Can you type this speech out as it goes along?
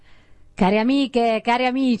Cari amiche, cari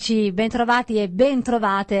amici, bentrovati e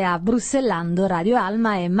bentrovate a Bruxellando Radio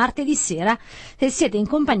Alma. È martedì sera e siete in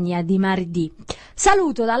compagnia di Mardi.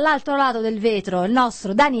 Saluto dall'altro lato del vetro il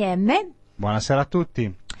nostro Dani M. Buonasera a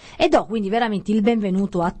tutti. E do quindi veramente il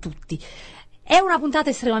benvenuto a tutti. È una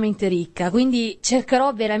puntata estremamente ricca, quindi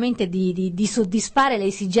cercherò veramente di soddisfare le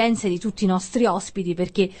esigenze di tutti i nostri ospiti,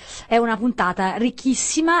 perché è una puntata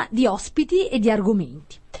ricchissima di ospiti e di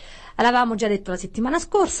argomenti. L'avevamo già detto la settimana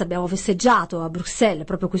scorsa, abbiamo festeggiato a Bruxelles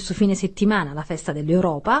proprio questo fine settimana la festa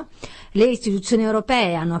dell'Europa. Le istituzioni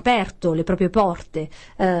europee hanno aperto le proprie porte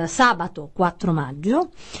sabato 4 maggio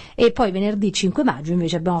e poi venerdì 5 maggio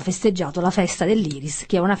invece abbiamo festeggiato la festa dell'Iris,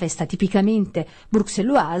 che è una festa tipicamente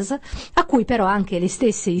bruxelloise, a cui però anche le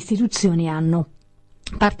stesse istituzioni hanno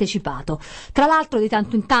partecipato. Tra l'altro di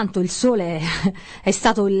tanto in tanto il sole è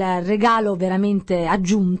stato il regalo veramente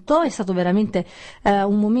aggiunto, è stato veramente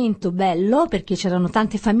un momento bello, perché c'erano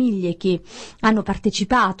tante famiglie che hanno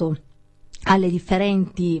partecipato alle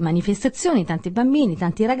differenti manifestazioni, tanti bambini,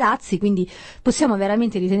 tanti ragazzi, quindi possiamo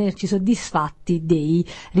veramente ritenerci soddisfatti dei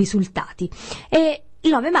risultati. E il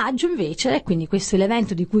 9 maggio invece, quindi questo è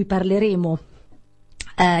l'evento di cui parleremo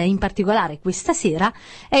in particolare questa sera,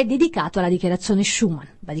 è dedicato alla dichiarazione Schuman.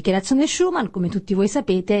 La dichiarazione Schuman, come tutti voi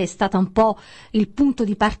sapete, è stata un po' il punto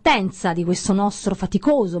di partenza di questo nostro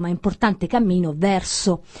faticoso ma importante cammino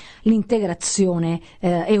verso l'integrazione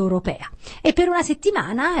europea. E per una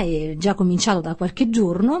settimana, è già cominciato da qualche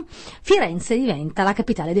giorno, Firenze diventa la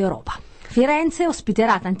capitale d'Europa. Firenze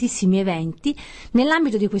ospiterà tantissimi eventi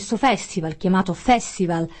nell'ambito di questo festival chiamato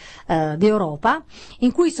Festival d'Europa,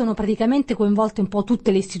 in cui sono praticamente coinvolte un po'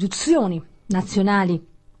 tutte le istituzioni nazionali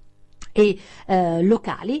e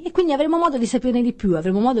locali, e quindi avremo modo di saperne di più,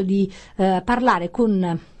 avremo modo di parlare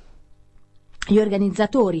con gli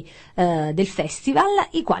organizzatori del festival,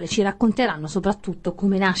 i quali ci racconteranno soprattutto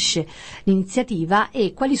come nasce l'iniziativa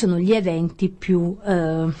e quali sono gli eventi più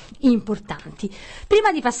importanti.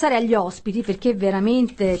 Prima di passare agli ospiti, perché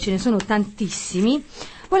veramente ce ne sono tantissimi,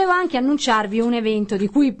 volevo anche annunciarvi un evento di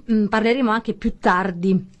cui parleremo anche più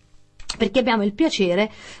tardi, perché abbiamo il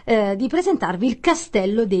piacere di presentarvi il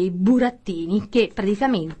Castello dei Burattini, che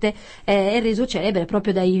praticamente è reso celebre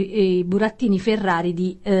proprio dai burattini Ferrari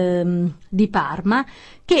di Parma,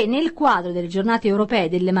 che nel quadro delle giornate europee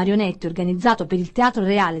delle marionette organizzato per il Teatro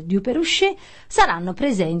Reale du Perruchet saranno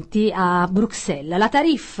presenti a Bruxelles. La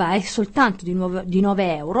tariffa è soltanto di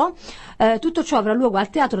 9 euro. Tutto ciò avrà luogo al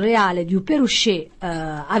Teatro Reale du Perruchet,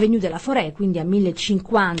 Avenue de la Forêt, quindi a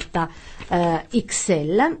 1050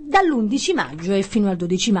 XL, dall'11 maggio e fino al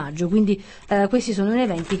 12 maggio, quindi questi sono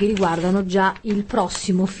eventi che riguardano già il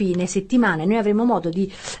prossimo fine settimana. Noi avremo modo di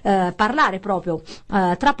parlare proprio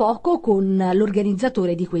tra poco con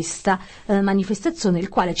l'organizzatore di questa manifestazione, il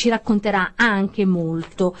quale ci racconterà anche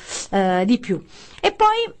molto di più. E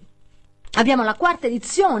poi abbiamo la quarta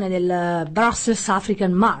edizione del Brussels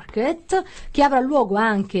African Market, che avrà luogo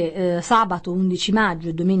anche sabato 11 maggio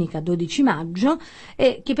e domenica 12 maggio,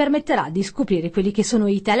 e che permetterà di scoprire quelli che sono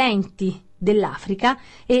i talenti dell'Africa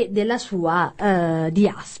e della sua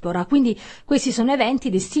diaspora. Quindi questi sono eventi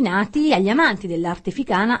destinati agli amanti dell'arte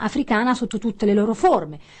africana sotto tutte le loro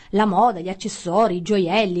forme: la moda, gli accessori, i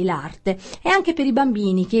gioielli, l'arte, e anche per i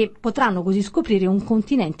bambini, che potranno così scoprire un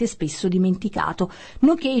continente spesso dimenticato,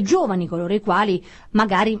 nonché i giovani, coloro i quali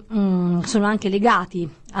magari sono anche legati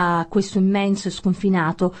a questo immenso e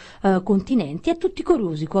sconfinato continente, e tutti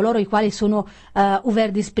curiosi, coloro i quali sono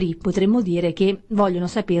ouvert d'esprit, potremmo dire, che vogliono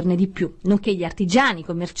saperne di più, nonché gli artigiani, i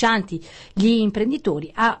commercianti, gli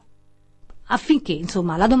imprenditori, affinché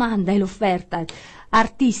insomma la domanda e l'offerta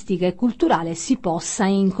artistica e culturale si possa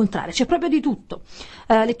incontrare. C'è proprio di tutto: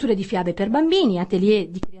 letture di fiabe per bambini, atelier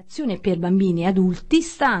di creazione per bambini e adulti,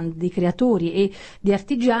 stand di creatori e di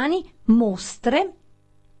artigiani, mostre,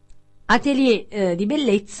 atelier di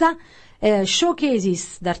bellezza,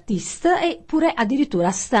 showcases d'artiste, e pure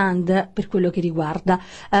addirittura stand per quello che riguarda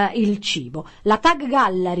il cibo. La Tag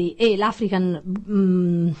Gallery e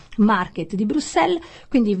l'African Market di Bruxelles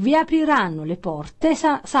quindi vi apriranno le porte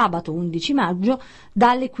sabato 11 maggio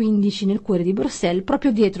dalle 15 nel cuore di Bruxelles,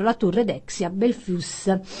 proprio dietro la Torre Dexia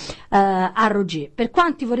Belfus a Roger. Per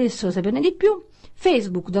quanti vorressero saperne di più,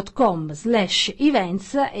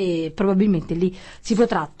 facebook.com/events, e probabilmente lì si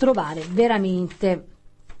potrà trovare veramente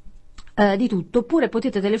di tutto. Oppure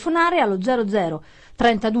potete telefonare allo 00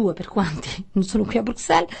 32, per quanti non sono qui a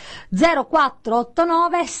Bruxelles,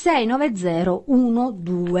 0489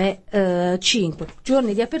 690 125.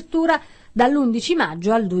 Giorni di apertura dall'11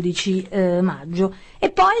 maggio al 12 maggio.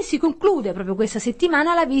 E poi si conclude proprio questa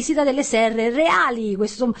settimana la visita delle Serre Reali,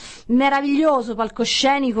 questo meraviglioso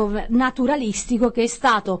palcoscenico naturalistico che è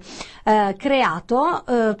stato creato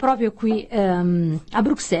proprio qui a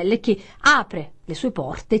Bruxelles e che apre le sue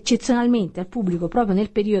porte eccezionalmente al pubblico proprio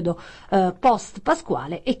nel periodo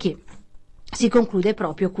post-pasquale e che si conclude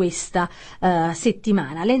proprio questa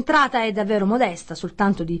settimana. L'entrata è davvero modesta,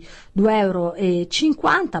 soltanto di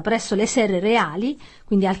 2,50 € presso le Serre Reali,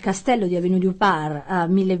 quindi al castello di Avenue du Par a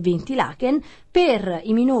 1020 Laken. Per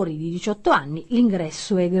i minori di 18 anni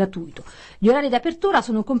l'ingresso è gratuito. Gli orari di apertura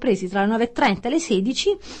sono compresi tra le 9:30 e le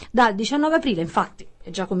 16, dal 19 aprile infatti è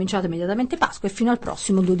già cominciato immediatamente Pasqua e fino al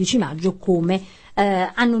prossimo 12 maggio come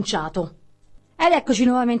annunciato. Ed eccoci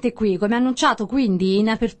nuovamente qui, come annunciato quindi in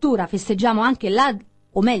apertura festeggiamo anche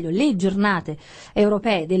le giornate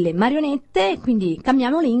europee delle marionette, quindi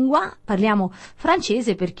cambiamo lingua, parliamo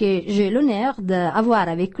francese perché j'ai l'honneur d'avoir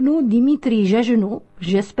avec nous Dimitri Jagenot,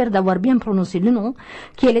 j'espère d'avoir bien prononcé le nom,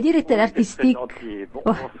 qui est le directeur artistique.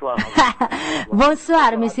 Bonsoir.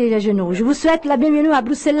 Bonsoir, monsieur Jagenot. Je vous souhaite la bienvenue à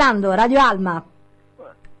Bruxellando, Radio Alma.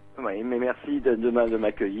 Oui, mais merci de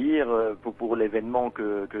m'accueillir pour l'événement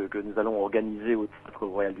que nous allons organiser au Théâtre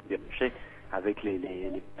Royal du Péruchet avec les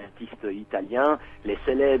artistes italiens, les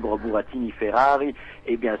célèbres Burattini Ferrari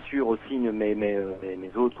et bien sûr aussi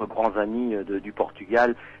mes autres grands amis du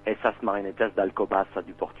Portugal, Essas Marinetas d'Alcobaça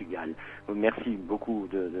du Portugal. Merci beaucoup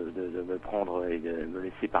de me prendre et de me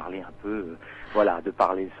laisser parler un peu, de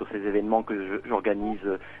parler sur ces événements que j'organise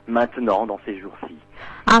maintenant dans ces jours-ci.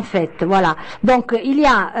 En fait, voilà. Donc il y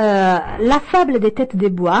a la fable des têtes de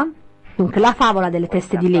bois, donc la favola delle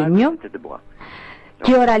teste di legno.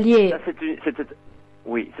 Qui aura lieu.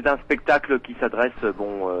 Oui, c'est un spectacle qui s'adresse,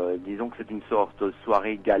 disons que c'est une sorte de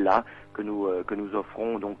soirée gala que nous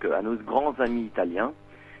offrons donc à nos grands amis italiens.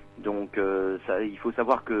 Donc il faut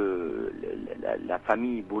savoir que la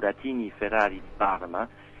famille Burattini Ferrari de Parma,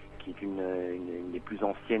 qui est une des plus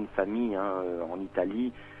anciennes familles en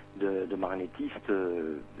Italie de marionettistes,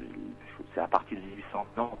 c'est à partir de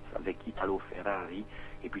 1890 avec Italo Ferrari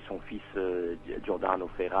et puis son fils Giordano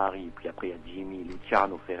Ferrari, puis après il y a Jimmy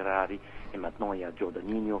Luciano Ferrari, et maintenant il y a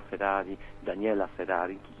Giordanino Ferrari, Daniela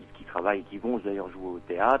Ferrari qui travaillent, qui vont d'ailleurs jouer au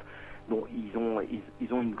théâtre. Bon, ils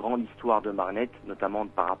ont une grande histoire de marionnettes, notamment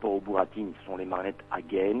par rapport aux Burattini, ce sont les marionnettes à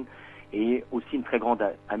gaine, et aussi une très grande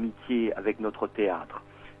amitié avec notre théâtre.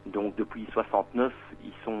 Donc depuis 69,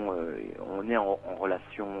 on est en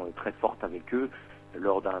relation très forte avec eux.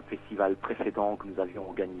 Lors d'un festival précédent que nous avions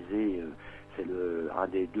organisé, c'est un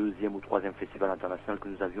des deuxième ou troisième festivals internationaux que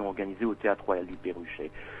nous avions organisé au Théâtre Royal du Péruchet.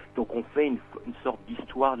 Donc on fait une sorte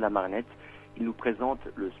d'histoire de la marionnette. Ils nous présentent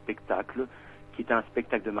le spectacle, qui est un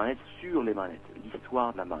spectacle de marionnette sur les marionnettes,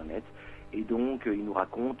 l'histoire de la marionnette. Et donc ils nous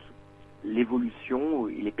racontent l'évolution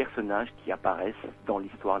et les personnages qui apparaissent dans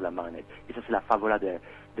l'histoire de la marionnette. Et ça c'est la favola del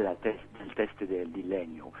teste di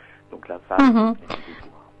legno. Donc la fable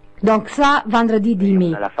Donc ça, vendredi 10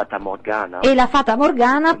 mai. La Fata Morgana. Et la Fata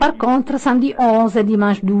Morgana, par contre, samedi 11 et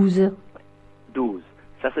dimanche 12. 12.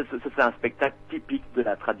 Ça, c'est un spectacle typique de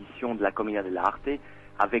la tradition de la Commedia dell'arte,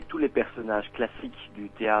 avec tous les personnages classiques du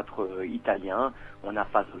théâtre italien. On a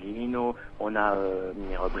Fasolino, on a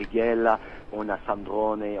Brighella, on a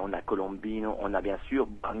Sandrone, on a Colombino, on a bien sûr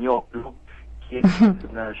Bagnolo, qui est un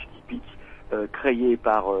personnage typique créé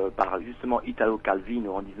par justement Italo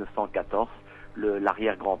Calvino en 1914.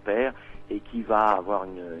 L'arrière-grand-père, et qui va avoir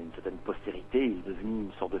une certaine postérité. Il est devenu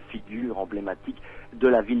une sorte de figure emblématique de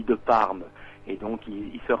la ville de Parme. Et donc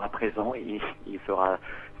il sera présent et il fera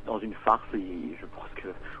dans une farce, et je pense que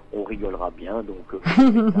on rigolera bien. Donc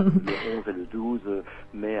le 11 et le 12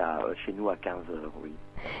 mai chez nous à 15h, oui.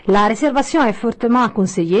 La réservation est fortement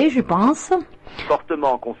conseillée, je pense.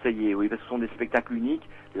 Fortement conseillée, oui, parce que ce sont des spectacles uniques.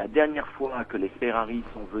 La dernière fois que les Ferrari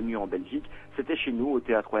sont venus en Belgique, c'était chez nous au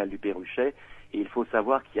Théâtre Royal du Péruchet. Et il faut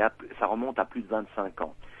savoir ça remonte à plus de 25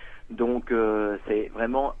 ans. Donc c'est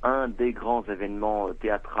vraiment un des grands événements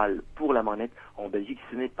théâtrales pour la marionnette en Belgique.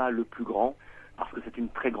 Ce n'est pas le plus grand, parce que c'est une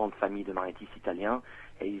très grande famille de marionnettistes italiens,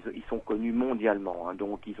 et ils sont connus mondialement.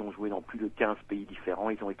 Donc ils ont joué dans plus de 15 pays différents.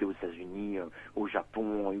 Ils ont été aux États-Unis, au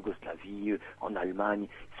Japon, en Yougoslavie, en Allemagne.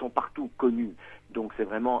 Ils sont partout connus. Donc c'est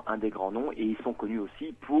vraiment un des grands noms, et ils sont connus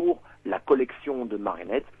aussi pour la collection de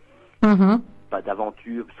marionnettes. Pas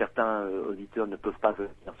d'aventure, certains auditeurs ne peuvent pas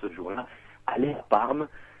venir ce jour-là, aller à Parme,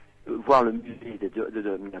 voir le musée de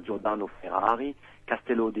Giordano Ferrari,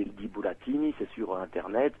 Castello di Burattini, c'est sur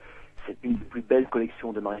Internet. C'est une des plus belles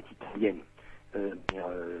collections de marionnettes italiennes.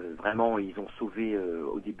 Vraiment, ils ont sauvé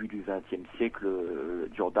au début du XXe siècle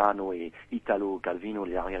Giordano et Italo Calvino,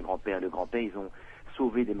 les arrière-grands-pères et le grand-père, ils ont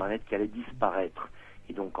sauver des marionnettes qui allaient disparaître.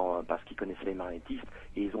 Et donc, parce qu'ils connaissaient les marionnettistes,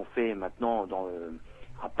 et ils ont fait maintenant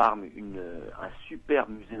à Parme un super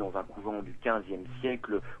musée dans un couvent du XVe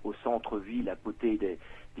siècle au centre-ville, à côté des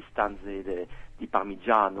stanze di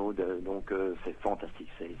Parmigiano. Donc c'est fantastique.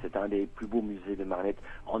 C'est un des plus beaux musées de marionnettes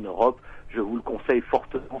en Europe. Je vous le conseille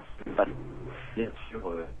fortement. Bien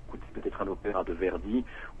sûr, écoutez peut-être un opéra de Verdi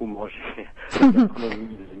ou manger la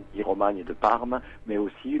gastronomie de Romagne de Parme, mais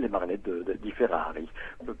aussi les marionnettes di Ferrari,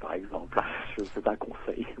 par exemple. C'est un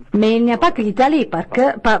conseil. Mais il n'y a pas que l'Italie,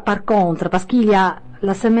 par contre, parce qu'il y a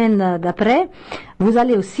la semaine d'après, vous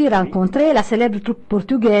allez aussi rencontrer la célèbre troupe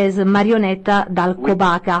portugaise Marionetta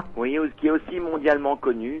d'Alcobaça. Oui, qui est aussi mondialement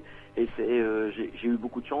connue, et j'ai eu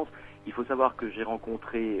beaucoup de chance. Il faut savoir que j'ai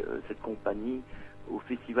rencontré cette compagnie au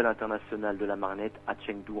Festival international de la marionnette à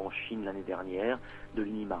Chengdu en Chine l'année dernière, de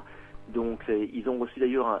l'INIMA. Donc ils ont reçu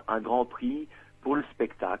d'ailleurs un grand prix pour le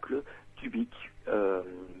spectacle Tubic,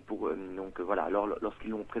 donc voilà, alors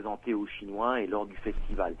lorsqu'ils l'ont présenté aux Chinois et lors du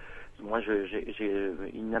festival. Moi j'ai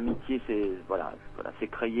une amitié, c'est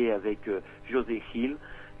créé avec José Gil,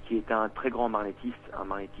 qui est un très grand marionnettiste,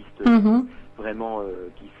 vraiment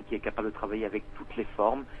qui est capable de travailler avec toutes les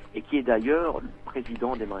formes, et qui est d'ailleurs le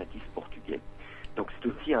président des marionnettistes portugais. Donc c'est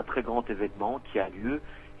aussi un très grand événement qui a lieu,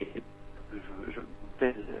 et je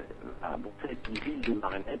fais une ville de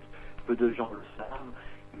marionnettes, peu de gens le savent,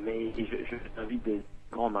 mais je invite des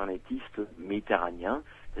grands marionnettistes méditerranéens.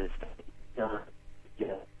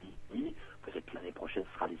 Peut-être l'année prochaine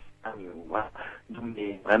sera l'Espagne, voilà. Donc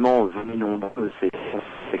vraiment venez nombreux, c'est un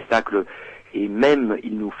spectacle, et même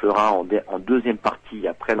il nous fera en deuxième partie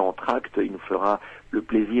après l'entracte, il nous fera le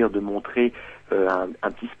plaisir de montrer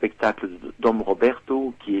un petit spectacle d'Dom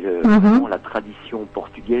Roberto, qui est vraiment la tradition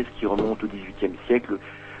portugaise qui remonte au XVIIIe siècle.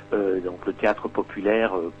 Donc le théâtre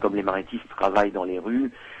populaire, comme les marionnettistes travaillent dans les rues,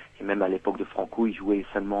 et même à l'époque de Franco, ils jouaient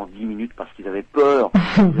seulement 10 minutes parce qu'ils avaient peur.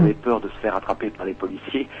 Ils avaient peur de se faire attraper par les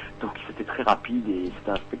policiers. Donc c'était très rapide, et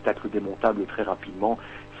c'était un spectacle démontable très rapidement.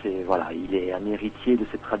 Il est un héritier de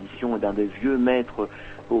cette tradition et d'un des vieux maîtres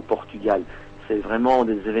au Portugal. C'est vraiment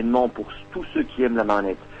des événements pour tous ceux qui aiment la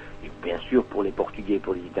marionnette. Et bien sûr, pour les Portugais et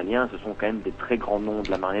pour les Italiens, ce sont quand même des très grands noms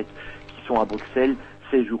de la marionnette qui sont à Bruxelles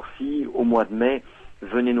ces jours-ci, au mois de mai.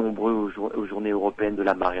 Venez nombreux aux journées européennes de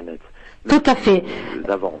la marionnette. Tout à fait.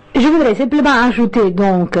 Je voudrais simplement ajouter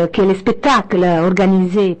donc que les spectacles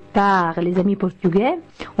organisés par les amis portugais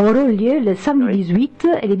auront lieu le samedi 18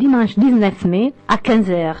 et le dimanche 19 mai à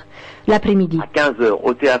 15h l'après-midi. À 15h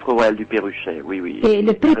au Théâtre Royal du Perruchet, oui. Et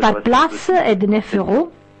le prix par place est de 9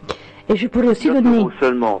 euros. Et je pourrais aussi donner... 9 euros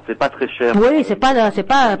seulement, c'est pas très cher. Oui, c'est pas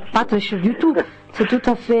très cher du tout. C'est tout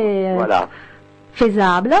à fait...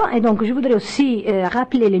 faisable. Et donc je voudrais aussi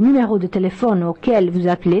rappeler le numéro de téléphone auquel vous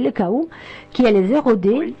appelez le cas où, qui est le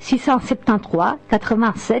 0D 673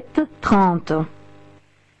 87 30.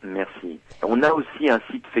 Merci. On a aussi un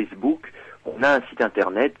site Facebook, on a un site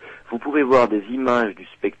internet. Vous pouvez voir des images du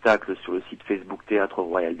spectacle sur le site Facebook Théâtre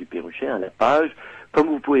Royal du Perruchet, la page, comme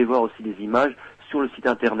vous pouvez voir aussi des images sur le site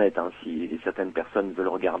internet, si certaines personnes veulent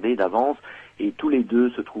regarder d'avance. Et tous les deux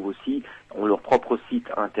se trouvent aussi, ont leur propre site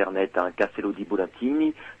internet, Castello di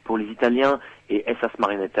Buratini pour les Italiens et Essas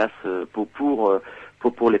Marionettas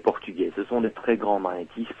pour les Portugais. Ce sont des très grands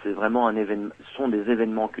marionnettistes, c'est vraiment ce sont des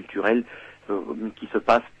événements culturels qui se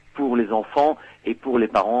passent pour les enfants et pour les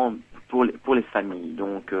parents, pour les familles.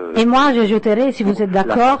 Donc, et moi j'ajouterais, si vous êtes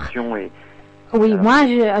d'accord, oui, moi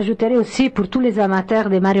j'ajouterais aussi pour tous les amateurs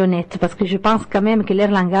des marionnettes, parce que je pense quand même que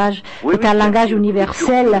leur langage est un langage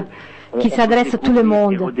universel qui s'adresse à tout le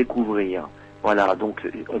monde. Et redécouvrir. Voilà, donc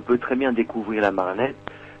on peut très bien découvrir la marionnette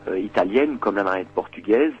italienne comme la marionnette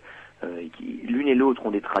portugaise, qui l'une et l'autre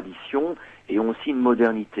ont des traditions et ont aussi une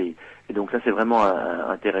modernité. Et donc ça c'est vraiment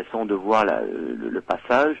intéressant de voir le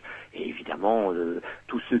passage. Et évidemment,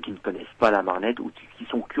 tous ceux qui ne connaissent pas la marionnette ou qui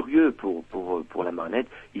sont curieux pour la marionnette,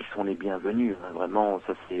 ils sont les bienvenus. Vraiment,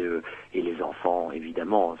 ça c'est et les enfants,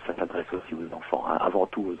 évidemment, ça s'adresse aussi aux enfants, avant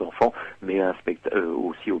tout aux enfants, mais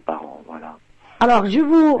aussi aux parents. Voilà. Alors je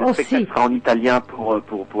vous le spectacle sera en italien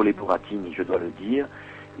pour les Buratini, je dois le dire.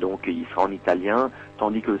 Donc il sera en italien,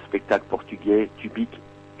 tandis que le spectacle portugais Tubic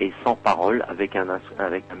est sans parole avec un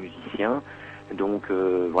musicien. Donc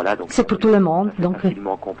voilà, donc c'est pour tout le monde, donc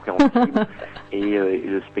facilement compréhensible. Et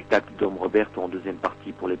le spectacle d'Dom Roberto en deuxième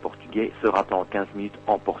partie pour les Portugais sera en 15 minutes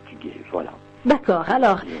en portugais. Voilà. D'accord.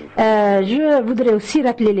 Alors, je voudrais aussi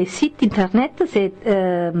rappeler les sites internet. C'est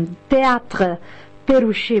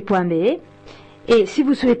théâtreperruchet.be. Et si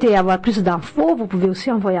vous souhaitez avoir plus d'infos, vous pouvez aussi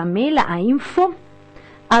envoyer un mail à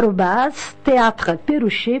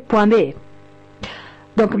info@théâtreperruchet.be.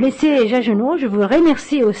 Donc, Monsieur Jagenot, je vous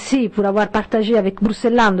remercie aussi pour avoir partagé avec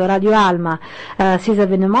Bruxellando Radio Alma ces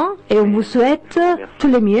événements et on vous souhaite tout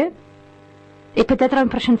le mieux et peut-être à une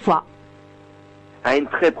prochaine fois. À une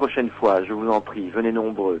très prochaine fois, je vous en prie, venez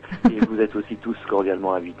nombreux. Et vous êtes aussi tous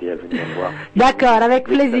cordialement invités à venir voir. D'accord, avec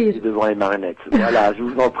plaisir. Devant les marionnettes. Voilà, je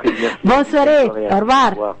vous en prie. Merci. Bonne soirée, au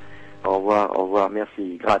revoir. Au revoir, au revoir,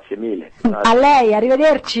 merci, grazie mille. A lei,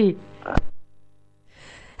 arrivederci.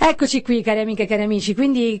 Eccoci qui, cari amiche e cari amici,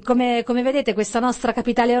 quindi come vedete questa nostra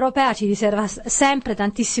capitale europea ci riserva sempre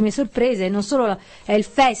tantissime sorprese, non solo è il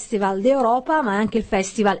Festival d'Europa ma anche il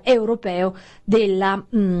Festival europeo della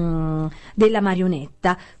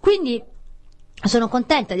marionetta. Quindi sono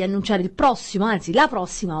contenta di annunciare la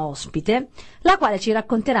prossima ospite, la quale ci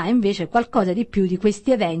racconterà invece qualcosa di più di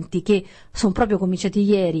questi eventi che sono proprio cominciati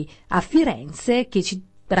ieri a Firenze, che ci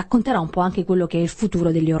racconterà un po' anche quello che è il futuro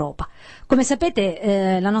dell'Europa. Come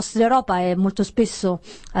sapete la nostra Europa è molto spesso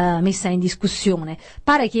messa in discussione,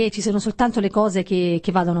 pare che ci siano soltanto le cose che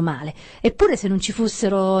vadano male, eppure se non ci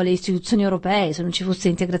fossero le istituzioni europee, se non ci fosse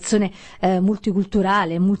integrazione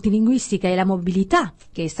multiculturale, multilinguistica e la mobilità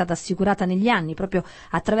che è stata assicurata negli anni proprio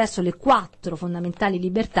attraverso le 4 fondamentali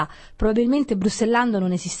libertà, probabilmente Bruxellando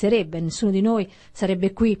non esisterebbe, nessuno di noi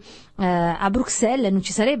sarebbe qui a Bruxelles, non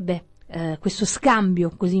ci sarebbe questo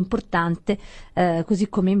scambio così importante, così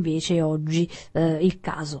come invece oggi il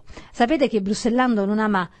caso. Sapete che Bruxellando non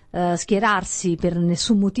ama schierarsi per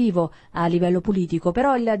nessun motivo a livello politico,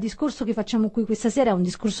 però il discorso che facciamo qui questa sera è un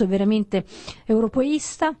discorso veramente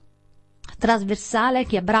europeista, trasversale,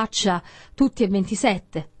 che abbraccia tutti e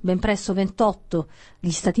 27, ben presto 28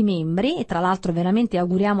 gli Stati membri, e tra l'altro veramente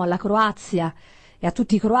auguriamo alla Croazia e a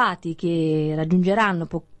tutti i croati che raggiungeranno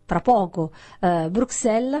tra poco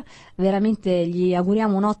Bruxelles, veramente gli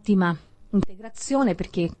auguriamo un'ottima integrazione,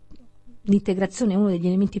 perché l'integrazione è uno degli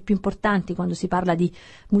elementi più importanti quando si parla di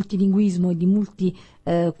multilinguismo e di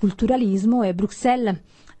multiculturalismo, e Bruxelles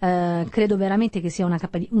credo veramente che sia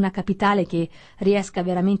una capitale che riesca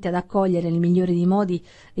veramente ad accogliere nel migliore dei modi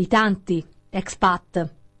i tanti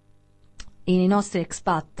expat, i nostri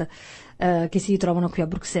expat che si ritrovano qui a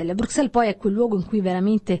Bruxelles. Bruxelles poi è quel luogo in cui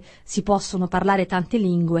veramente si possono parlare tante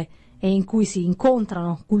lingue e in cui si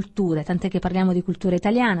incontrano culture, tant'è che parliamo di cultura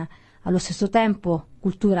italiana, allo stesso tempo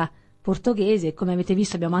cultura portoghese, e come avete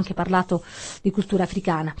visto abbiamo anche parlato di cultura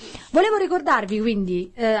africana. Volevo ricordarvi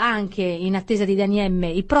quindi anche, in attesa di Dani M,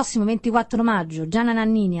 il prossimo 24 maggio Gianna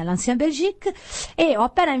Nannini all'Ancien Belgique, e ho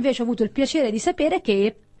appena invece avuto il piacere di sapere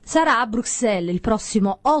che sarà a Bruxelles il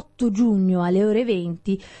prossimo 8 giugno alle ore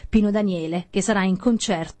 20 Pino Daniele, che sarà in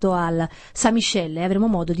concerto al Saint-Michel, e avremo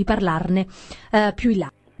modo di parlarne più in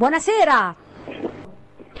là. Buonasera!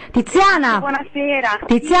 Tiziana! Buonasera!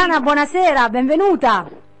 Tiziana, buonasera, benvenuta!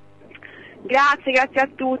 Grazie a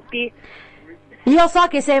tutti. Io so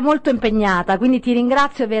che sei molto impegnata, quindi ti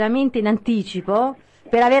ringrazio veramente in anticipo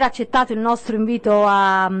per aver accettato il nostro invito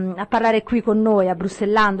a parlare qui con noi a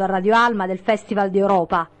Bruxellando, a Radio Alma, del Festival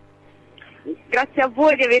d'Europa. Grazie a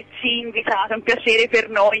voi di averci invitato, è un piacere per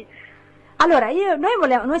noi. Allora,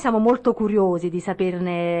 noi siamo molto curiosi di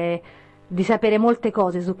sapere molte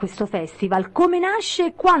cose su questo festival. Come nasce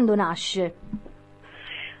e quando nasce?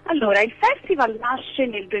 Allora, il festival nasce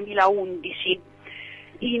nel 2011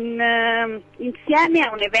 insieme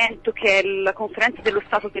a un evento che è la Conferenza dello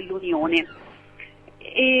Stato dell'Unione.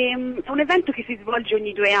 È un evento che si svolge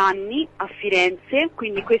ogni 2 anni a Firenze,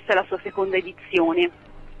 quindi questa è la sua seconda edizione.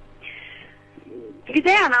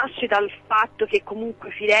 L'idea nasce dal fatto che comunque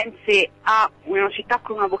Firenze è una città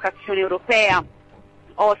con una vocazione europea,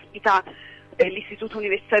 ospita l'Istituto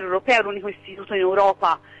Universitario Europeo, l'unico istituto in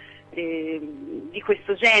Europa di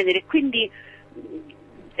questo genere, quindi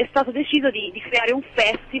è stato deciso di creare un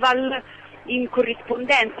festival in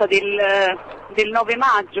corrispondenza del 9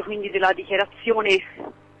 maggio, quindi della dichiarazione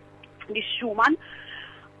di Schuman,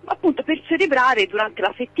 appunto per celebrare durante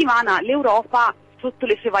la settimana l'Europa sotto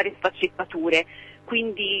le sue varie sfaccettature,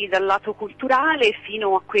 quindi dal lato culturale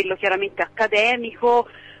fino a quello chiaramente accademico,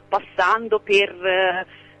 passando per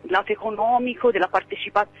il lato economico, della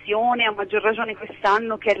partecipazione, a maggior ragione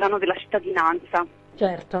quest'anno che è l'anno della cittadinanza.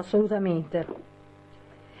 Certo, assolutamente.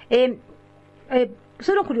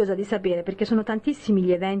 Sono curiosa di sapere, perché sono tantissimi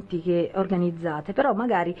gli eventi che organizzate, però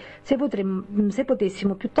magari se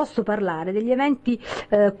potessimo piuttosto parlare degli eventi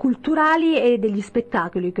culturali e degli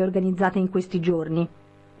spettacoli che organizzate in questi giorni.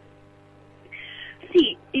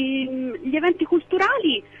 Sì, gli eventi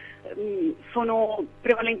culturali sono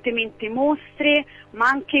prevalentemente mostre, ma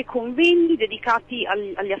anche convegni dedicati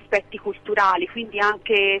agli aspetti culturali, quindi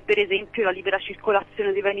anche per esempio la libera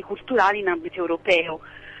circolazione dei beni culturali in ambito europeo.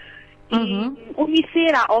 Ogni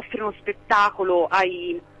sera offre uno spettacolo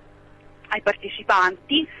ai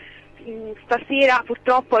partecipanti. Stasera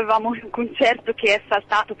purtroppo avevamo un concerto che è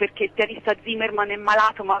saltato perché il pianista Zimmerman è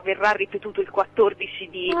malato, ma verrà ripetuto il 14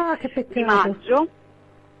 di maggio.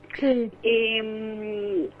 Sì.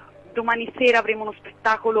 E domani sera avremo uno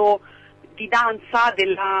spettacolo di danza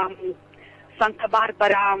della Santa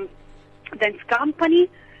Barbara Dance Company,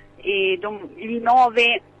 e il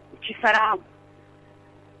 9 ci sarà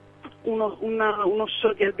uno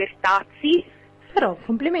show di Albertazzi. Però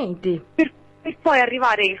complimenti. Per poi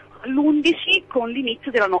arrivare all'11 con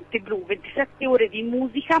l'inizio della Notte Blu, 27 ore di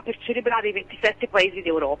musica per celebrare i 27 paesi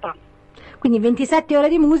d'Europa. Quindi 27 ore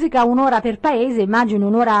di musica, un'ora per paese, immagino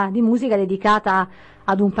un'ora di musica dedicata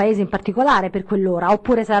ad un paese in particolare per quell'ora,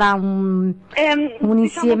 oppure sarà un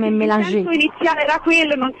insieme mélangé? Il senso iniziale era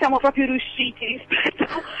quello, non siamo proprio riusciti rispetto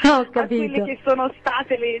a quelle che sono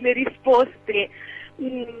state le risposte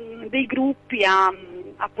dei gruppi a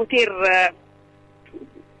poter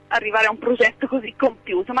arrivare a un progetto così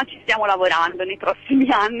compiuto, ma ci stiamo lavorando nei prossimi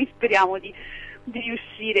anni, speriamo di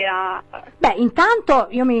riuscire a... Beh, intanto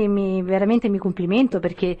io veramente mi complimento,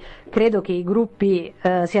 perché credo che i gruppi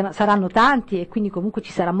saranno tanti, e quindi comunque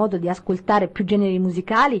ci sarà modo di ascoltare più generi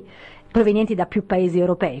musicali provenienti da più paesi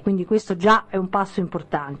europei, quindi questo già è un passo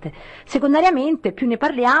importante. Secondariamente, più ne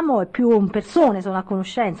parliamo e più persone sono a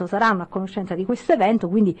conoscenza o saranno a conoscenza di questo evento,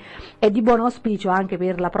 quindi è di buon auspicio anche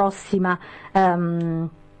per la prossima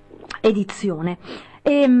edizione.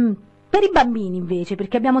 Per i bambini invece,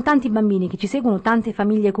 perché abbiamo tanti bambini che ci seguono, tante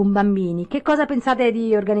famiglie con bambini, che cosa pensate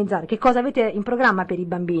di organizzare? Che cosa avete in programma per i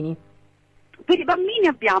bambini? Per i bambini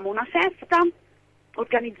abbiamo una festa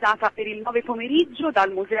organizzata per il 9 pomeriggio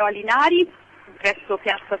dal Museo Alinari presso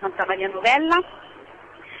Piazza Santa Maria Novella.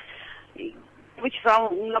 Poi ci sarà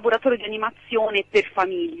un laboratorio di animazione per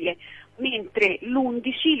famiglie, mentre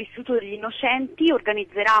l'11 l'Istituto degli Innocenti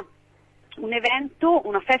organizzerà un evento,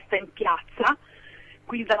 una festa in piazza.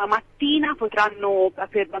 Quindi dalla mattina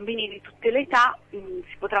per bambini di tutte le età,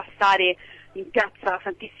 si potrà stare in piazza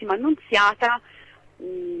Santissima Annunziata,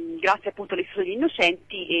 grazie appunto all'Istituto degli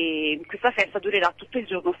Innocenti, e questa festa durerà tutto il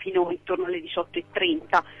giorno fino intorno alle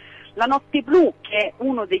 18:30. La Notte Blu, che è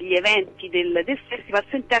uno degli eventi del festival, al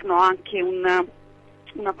suo interno ha anche una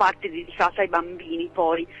parte dedicata ai bambini.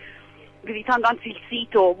 Poi, visitando anzi il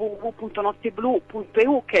sito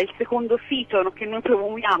www.notteblu.eu, che è il secondo sito che noi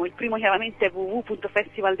promuoviamo, il primo chiaramente è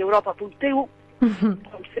www.festivaldeeuropa.eu,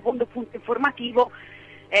 il secondo punto informativo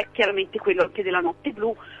è chiaramente quello anche della Notte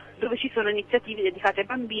Blu, dove ci sono iniziative dedicate ai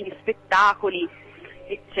bambini, spettacoli,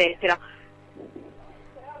 eccetera.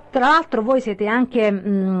 Tra l'altro voi siete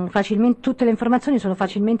anche facilmente, tutte le informazioni sono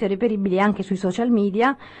facilmente reperibili anche sui social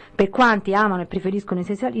media. Per quanti amano e preferiscono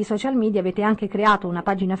i social media, avete anche creato una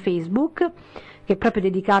pagina Facebook che è proprio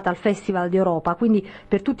dedicata al Festival d'Europa, quindi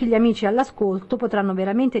per tutti gli amici all'ascolto potranno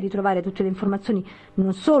veramente ritrovare tutte le informazioni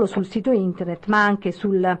non solo sul sito internet ma anche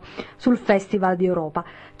sul Festival d'Europa.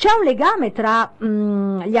 C'è un legame tra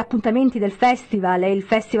gli appuntamenti del festival e il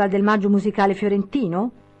Festival del Maggio Musicale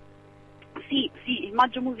Fiorentino? Sì, il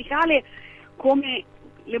Maggio Musicale, come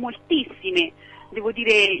le moltissime, devo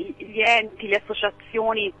dire, gli enti, le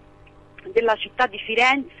associazioni della città di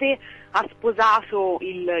Firenze, ha sposato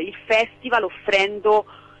il festival offrendo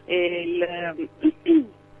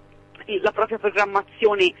la propria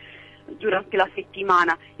programmazione durante la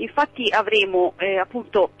settimana. Infatti avremo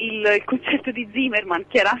appunto il concerto di Zimmerman,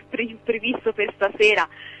 che era previsto per stasera,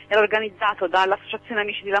 era organizzato dall'Associazione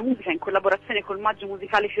Amici della Musica in collaborazione col Maggio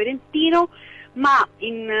Musicale Fiorentino, ma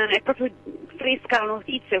è proprio fresca la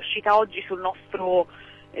notizia, è uscita oggi sul nostro,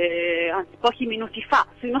 anzi pochi minuti fa,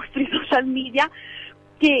 sui nostri social media,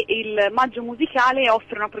 che il Maggio Musicale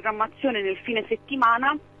offre una programmazione nel fine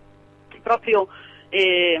settimana proprio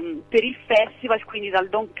per il festival, quindi dal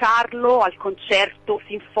Don Carlo al concerto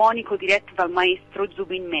sinfonico diretto dal maestro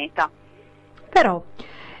Zubin Mehta. Però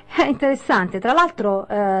è interessante, tra l'altro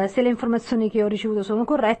se le informazioni che ho ricevuto sono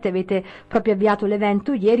corrette, avete proprio avviato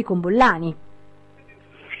l'evento ieri con Bollani.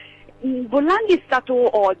 Bollani è stato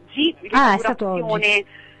oggi, è stato oggi.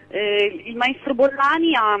 Il maestro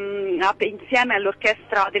Bollani insieme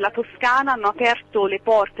all'orchestra della Toscana hanno aperto le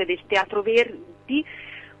porte del Teatro Verdi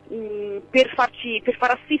per far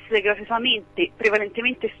assistere gratuitamente,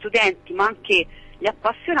 prevalentemente studenti ma anche gli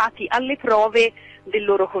appassionati, alle prove del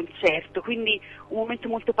loro concerto. Quindi un momento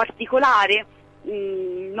molto particolare,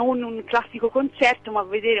 non un classico concerto, ma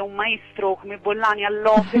vedere un maestro come Bollani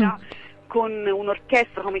all'opera con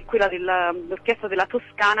un'orchestra come quella dell'orchestra della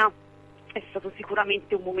Toscana è stato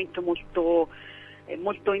sicuramente un momento molto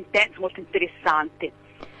intenso, molto interessante.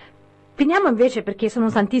 Finiamo invece, perché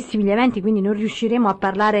sono tantissimi gli eventi, quindi non riusciremo a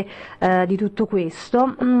parlare di tutto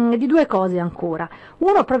questo, di due cose ancora.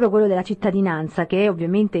 Uno proprio quello della cittadinanza, che è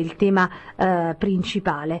ovviamente il tema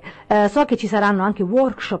principale. So che ci saranno anche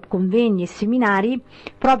workshop, convegni e seminari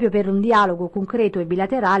proprio per un dialogo concreto e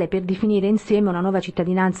bilaterale per definire insieme una nuova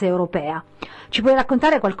cittadinanza europea. Ci puoi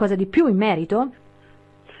raccontare qualcosa di più in merito?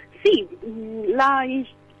 Sì,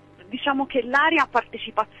 diciamo che l'area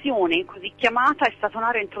partecipazione, così chiamata, è stata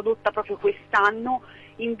un'area introdotta proprio quest'anno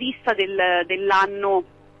in vista dell'anno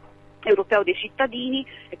europeo dei cittadini,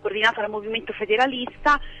 è coordinata dal Movimento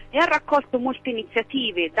Federalista e ha raccolto molte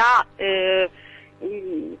iniziative, da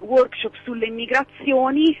workshop sulle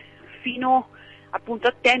immigrazioni fino appunto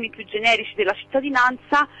a temi più generici della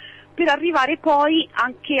cittadinanza, per arrivare poi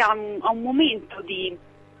anche a un momento di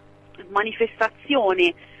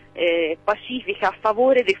manifestazione pacifica a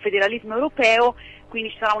favore del federalismo europeo. Quindi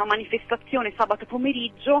ci sarà una manifestazione sabato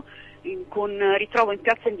pomeriggio con ritrovo in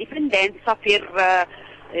Piazza Indipendenza per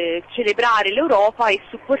celebrare l'Europa e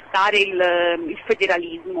supportare il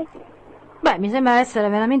federalismo. Beh, mi sembra essere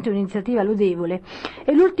veramente un'iniziativa lodevole.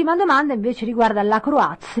 E l'ultima domanda invece riguarda la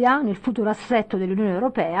Croazia nel futuro assetto dell'Unione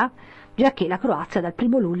Europea, giacché la Croazia dal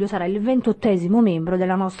 1 luglio sarà il 28° membro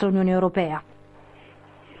della nostra Unione Europea.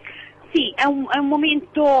 Sì, è un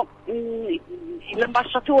momento,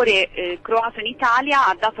 l'ambasciatore croato in Italia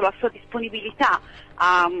ha dato la sua disponibilità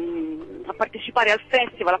a partecipare al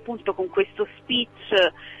festival, appunto con questo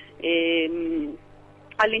speech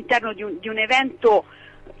all'interno di un evento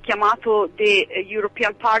chiamato The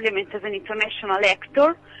European Parliament as an International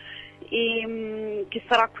Actor, che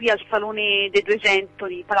sarà qui al Salone dei 200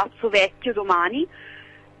 di Palazzo Vecchio domani.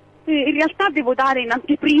 In realtà devo dare in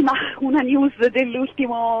anteprima una news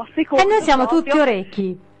dell'ultimo secondo. E noi siamo tutti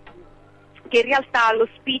orecchi. Che in realtà lo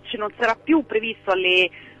speech non sarà più previsto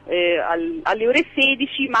alle ore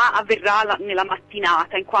 16, ma avverrà nella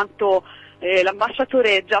mattinata, in quanto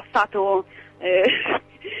l'ambasciatore è già stato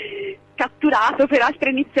catturato per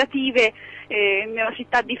altre iniziative nella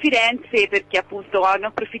città di Firenze, perché appunto hanno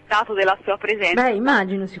approfittato della sua presenza. Beh,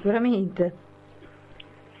 immagino sicuramente.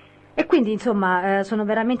 E quindi insomma sono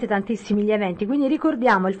veramente tantissimi gli eventi, quindi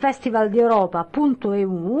ricordiamo il Festival di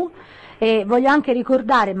Europa.eu e voglio anche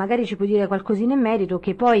ricordare, magari ci puoi dire qualcosina in merito,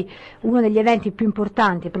 che poi uno degli eventi più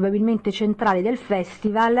importanti e probabilmente centrali del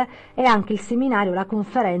festival è anche il seminario, la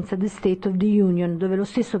conferenza The State of the Union, dove lo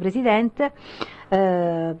stesso Presidente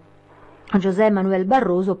José Manuel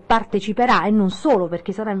Barroso parteciperà, e non solo,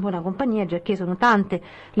 perché sarà in buona compagnia, già che sono tante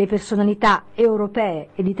le personalità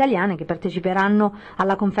europee ed italiane che parteciperanno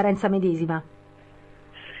alla conferenza medesima.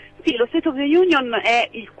 Sì, lo State of the Union è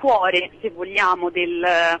il cuore, se vogliamo,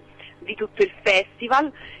 di tutto il festival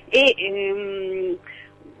e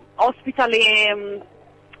ospita le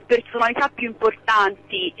personalità più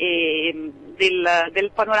importanti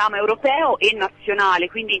del panorama europeo e nazionale,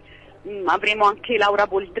 quindi avremo anche Laura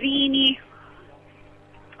Boldrini,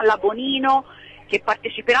 la Bonino, che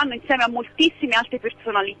parteciperanno insieme a moltissime altre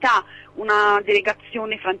personalità, una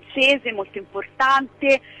delegazione francese molto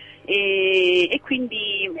importante e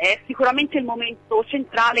quindi è sicuramente il momento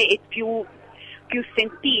centrale e più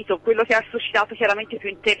sentito, quello che ha suscitato chiaramente più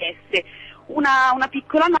interesse. Una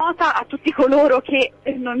piccola nota a tutti coloro che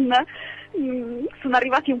sono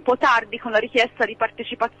arrivati un po' tardi con la richiesta di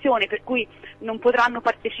partecipazione, per cui non potranno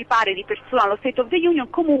partecipare di persona allo State of the Union.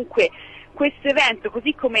 Comunque questo evento,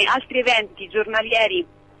 così come altri eventi giornalieri,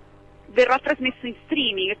 verrà trasmesso in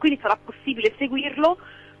streaming e quindi sarà possibile seguirlo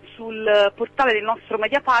sul portale del nostro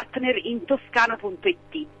media partner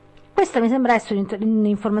intoscana.it. Questa mi sembra essere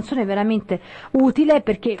un'informazione veramente utile,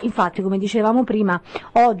 perché infatti, come dicevamo prima,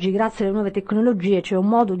 oggi grazie alle nuove tecnologie c'è un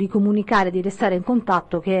modo di comunicare, di restare in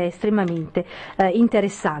contatto che è estremamente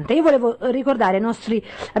interessante. Io volevo ricordare ai nostri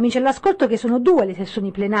amici all'ascolto che sono 2 le sessioni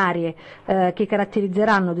plenarie che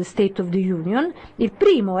caratterizzeranno The State of the Union. Il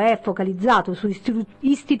primo è focalizzato su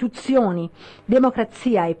istituzioni,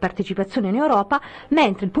 democrazia e partecipazione in Europa,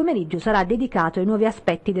 mentre il pomeriggio sarà dedicato ai nuovi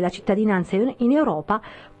aspetti della cittadinanza in Europa,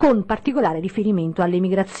 con particolare riferimento alle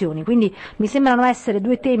migrazioni. Quindi mi sembrano essere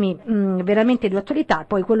 2 temi veramente di attualità.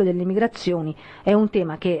 Poi quello delle migrazioni è un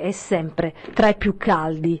tema che è sempre tra i più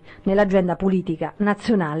caldi nell'agenda politica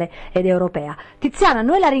nazionale ed europea. Tiziana,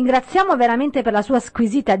 noi la ringraziamo veramente per la sua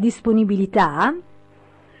squisita disponibilità.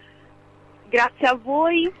 Grazie a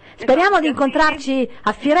voi. Speriamo di incontrarci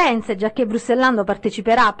a Firenze, già che Bruxellando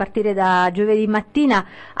parteciperà a partire da giovedì mattina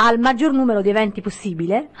al maggior numero di eventi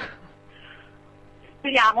possibile.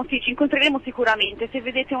 Speriamo, sì, ci incontreremo sicuramente. Se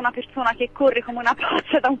vedete una persona che corre come una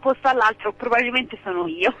pazza da un posto all'altro, probabilmente sono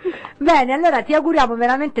io. Bene, allora ti auguriamo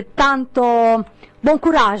veramente tanto buon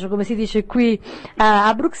coraggio, come si dice qui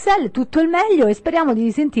a Bruxelles, tutto il meglio e speriamo di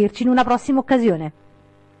risentirci in una prossima occasione.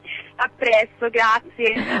 A presto,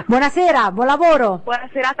 grazie. Buonasera, buon lavoro. Buona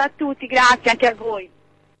serata a tutti, grazie anche a voi.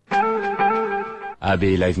 AB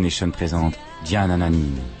Live Nation présente Diana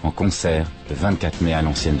Nannini en concert le 24 mai à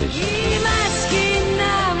l'Ancienne Belgique.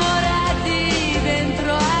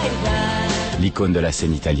 L'icône de la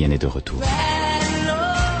scène italienne est de retour.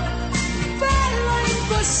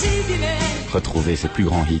 Retrouvez ses plus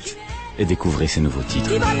grands hits et découvrez ses nouveaux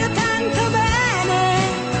titres.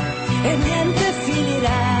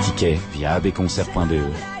 Tickets via abconcert.be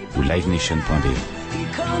ou livenation.be.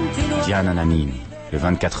 Diana Nannini, le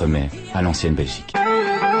 24 mai à l'Ancienne Belgique.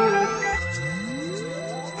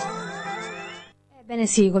 Bene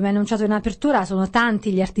sì, come annunciato in apertura, sono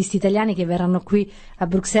tanti gli artisti italiani che verranno qui a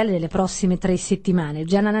Bruxelles nelle prossime 3 settimane.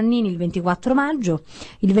 Diana Nannini il 24 maggio,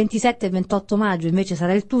 il 27 e 28 maggio invece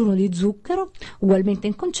sarà il turno di Zucchero, ugualmente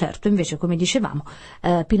in concerto, invece come dicevamo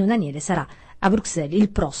Pino Daniele sarà a Bruxelles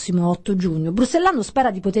il prossimo 8 giugno. Bruxellando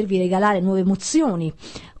spera di potervi regalare nuove emozioni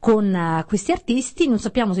con questi artisti, non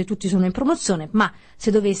sappiamo se tutti sono in promozione, ma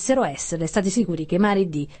se dovessero essere, state sicuri che Mari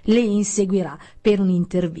D le inseguirà per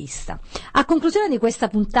un'intervista. A conclusione di questa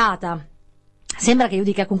puntata, sembra che io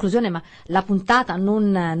dica a conclusione, ma la puntata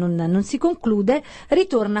non si conclude,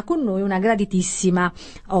 ritorna con noi una graditissima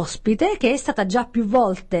ospite che è stata già più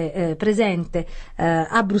volte presente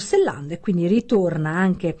a Bruxellando e quindi ritorna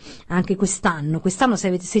anche quest'anno. Quest'anno,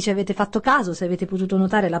 se ci avete fatto caso, se avete potuto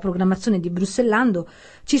notare la programmazione di Bruxellando,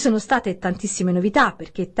 ci sono state tantissime novità,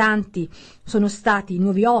 perché tanti sono stati i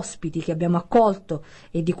nuovi ospiti che abbiamo accolto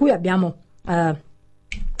e di cui abbiamo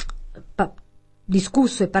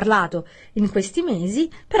discusso e parlato in questi mesi,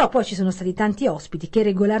 però poi ci sono stati tanti ospiti che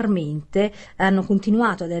regolarmente hanno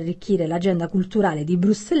continuato ad arricchire l'agenda culturale di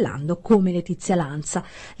Bruxellando, come Letizia Lanza.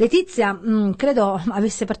 Letizia credo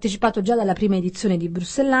avesse partecipato già dalla prima edizione di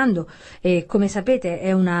Bruxellando e come sapete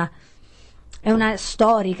è una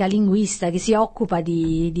storica, linguista che si occupa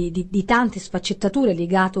di tante sfaccettature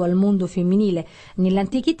legato al mondo femminile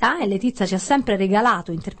nell'antichità, e Letizia ci ha sempre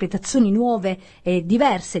regalato interpretazioni nuove e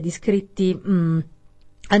diverse di scritti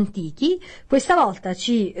antichi. Questa volta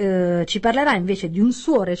ci parlerà invece di un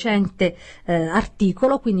suo recente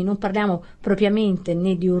articolo, quindi non parliamo propriamente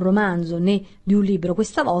né di un romanzo né di un libro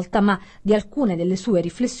questa volta, ma di alcune delle sue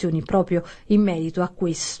riflessioni proprio in merito a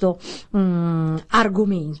questo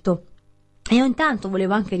argomento. E io intanto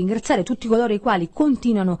volevo anche ringraziare tutti coloro i quali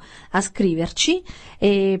continuano a scriverci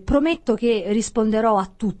e prometto che risponderò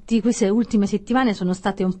a tutti. Queste ultime settimane sono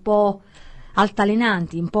state un po'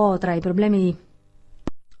 altalenanti, un po' tra i problemi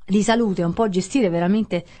di salute, un po' gestire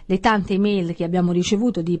veramente le tante email che abbiamo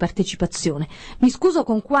ricevuto di partecipazione. Mi scuso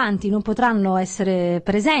con quanti non potranno essere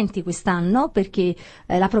presenti quest'anno, perché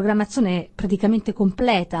la programmazione è praticamente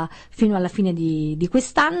completa fino alla fine di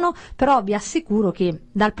quest'anno, però vi assicuro che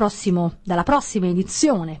dalla prossima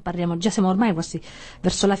edizione, siamo ormai quasi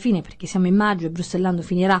verso la fine, perché siamo in maggio e Bruxellando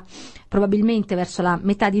finirà probabilmente verso la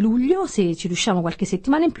metà di luglio, se ci riusciamo qualche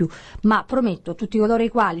settimana in più, ma prometto a tutti coloro i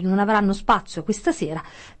quali non avranno spazio questa sera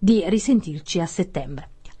di risentirci a settembre.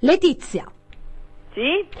 Letizia.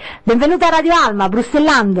 Sì? Benvenuta a Radio Alma,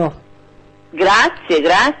 Bruxellando. Grazie.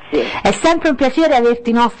 È sempre un piacere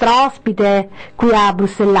averti nostra ospite qui a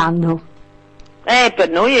Bruxellando.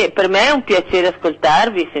 Per me è un piacere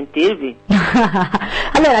ascoltarvi, sentirvi.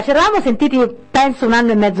 Allora, ci eravamo sentiti penso 1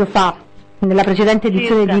 anno e mezzo fa, nella precedente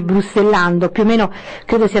edizione di Bruxellando, più o meno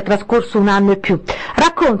credo sia trascorso 1 anno e più.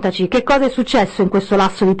 Raccontaci che cosa è successo in questo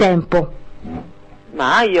lasso di tempo.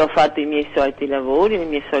 Ma io ho fatto i miei soliti lavori, le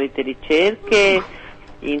mie solite ricerche,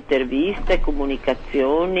 interviste,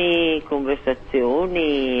 comunicazioni,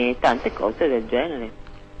 conversazioni, tante cose del genere.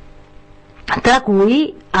 Tra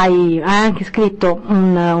cui hai anche scritto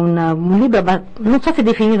un libro, ma non so se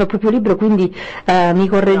definirlo proprio libro, quindi mi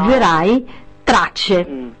correggerai, no. Tracce.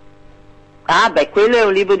 Quello è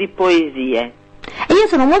un libro di poesie. E io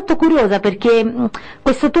sono molto curiosa perché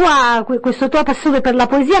questa tua passione per la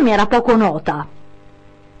poesia mi era poco nota.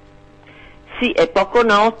 Sì, è poco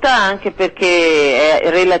nota anche perché è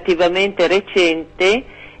relativamente recente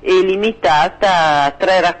e limitata a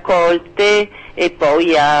 3 raccolte e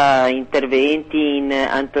poi a interventi in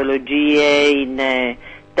antologie, in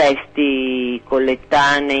testi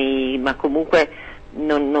collettanei, ma comunque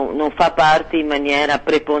non fa parte in maniera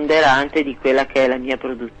preponderante di quella che è la mia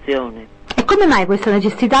produzione. E come mai questa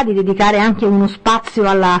necessità di dedicare anche uno spazio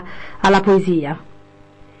alla poesia?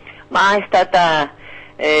 Ma è stata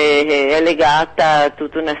è legata a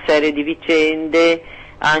tutta una serie di vicende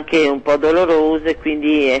anche un po' dolorose,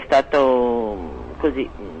 quindi è stato così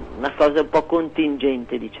una cosa un po'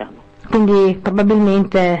 contingente, diciamo. Quindi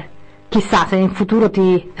probabilmente, chissà se in futuro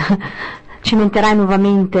ti cimenterai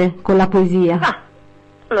nuovamente con la poesia.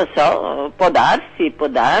 Non lo so, può darsi,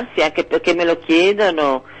 anche perché me lo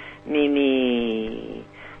chiedono, mi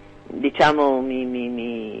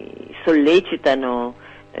sollecitano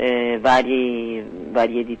vari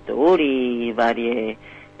editori,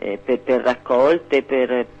 per raccolte,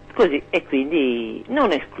 per così, e quindi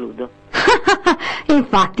non escludo.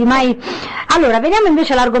 Infatti, allora veniamo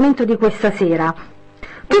invece all'argomento di questa sera.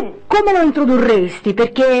 Tu come lo introdurresti?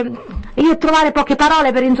 Perché io trovare poche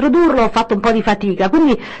parole per introdurlo ho fatto un po' di fatica,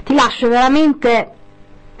 quindi ti lascio veramente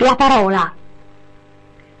la parola.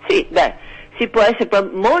 Sì, si può essere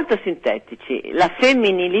molto sintetici. La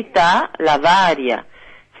femminilità, la varia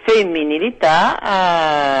femminilità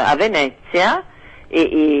a Venezia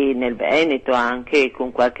e nel Veneto anche,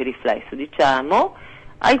 con qualche riflesso, diciamo,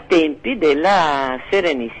 ai tempi della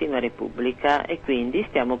Serenissima Repubblica, e quindi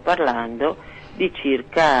stiamo parlando di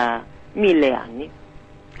circa 1000 anni.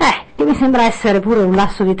 Che mi sembra essere pure un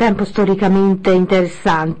lasso di tempo storicamente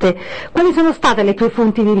interessante. Quali sono state le tue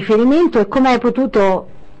fonti di riferimento e come hai potuto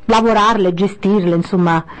lavorarle, gestirle,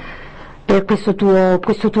 insomma, per questo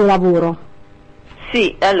tuo lavoro?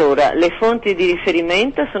 Sì, allora, le fonti di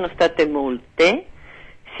riferimento sono state molte,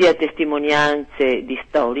 sia testimonianze di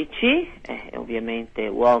storici, ovviamente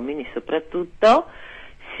uomini soprattutto,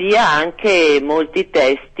 sia anche molti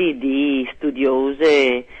testi di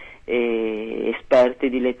studiose esperti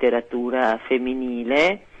di letteratura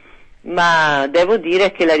femminile, ma devo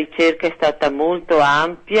dire che la ricerca è stata molto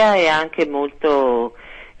ampia e anche molto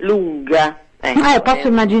lunga. Posso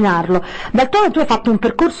immaginarlo. D'altronde tu hai fatto un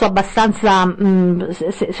percorso abbastanza,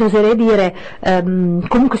 se oserei dire,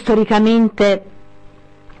 comunque storicamente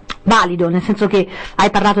valido, nel senso che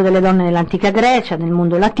hai parlato delle donne nell'antica Grecia, nel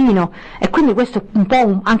mondo latino, e quindi questo è un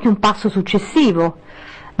po' anche un passo successivo,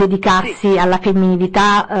 dedicarsi alla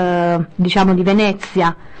femminilità, diciamo, di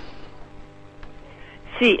Venezia.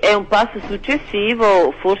 Sì, è un passo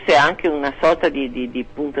successivo, forse anche una sorta di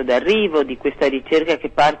punto d'arrivo di questa ricerca che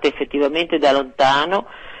parte effettivamente da lontano,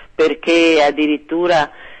 perché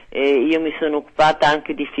addirittura io mi sono occupata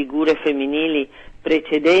anche di figure femminili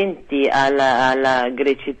precedenti alla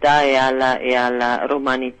grecità e alla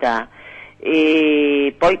romanità.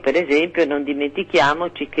 E poi, per esempio, non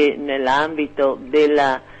dimentichiamoci che nell'ambito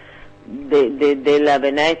della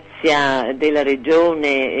Venezia, della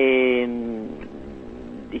regione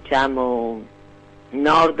diciamo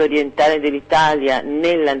nord-orientale dell'Italia,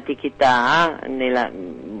 nell'antichità, nella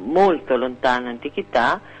molto lontana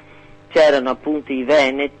antichità, c'erano appunto i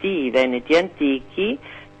Veneti antichi,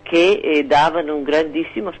 che davano un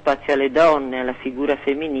grandissimo spazio alle donne, alla figura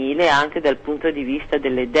femminile, anche dal punto di vista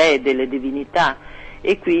delle dee, delle divinità,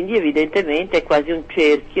 e quindi evidentemente è quasi un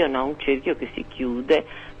cerchio, no? Un cerchio che si chiude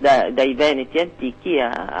dai Veneti antichi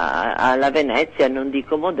alla Venezia, non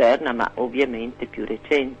dico moderna, ma ovviamente più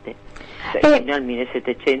recente, fino al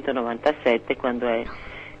 1797,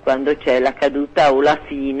 quando c'è la caduta o la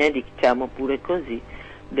fine, diciamo pure così,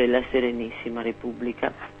 della Serenissima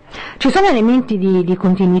Repubblica. Ci sono elementi di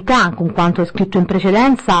continuità con quanto è scritto in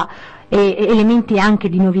precedenza e elementi anche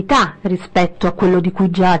di novità rispetto a quello di cui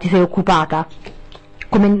già ti sei occupata,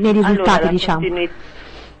 come nei risultati, diciamo.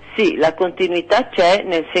 Sì, la continuità c'è,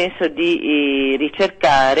 nel senso di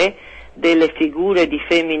ricercare delle figure di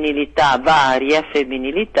femminilità, varia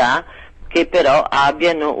femminilità, che però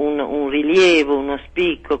abbiano un rilievo, uno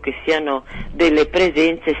spicco, che siano delle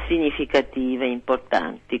presenze significative,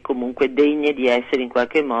 importanti, comunque degne di essere in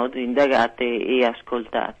qualche modo indagate e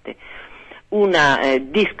ascoltate. Una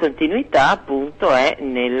discontinuità appunto è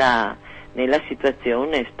nella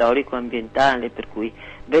situazione storico-ambientale, per cui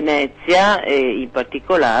Venezia in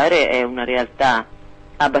particolare è una realtà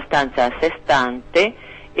abbastanza a sé stante,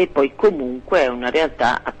 e poi comunque è una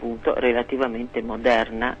realtà appunto relativamente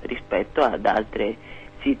moderna rispetto ad altre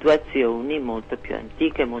situazioni molto più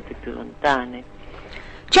antiche, molto più lontane.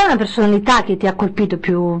 C'è una personalità che ti ha colpito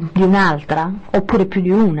più di un'altra, oppure più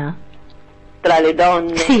di una? Tra le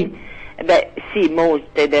donne? Sì. Sì,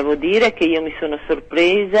 molte. Devo dire che io mi sono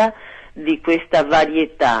sorpresa di questa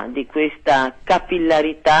varietà, di questa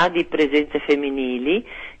capillarità di presenze femminili,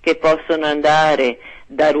 che possono andare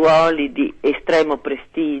da ruoli di estremo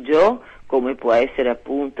prestigio, come può essere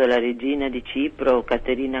appunto la regina di Cipro,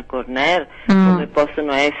 Caterina Corner, come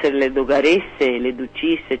possono essere le dogaresse, le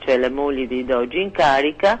ducisse, cioè le mogli dei dogi in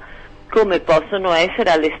carica, come possono essere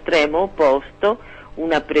all'estremo opposto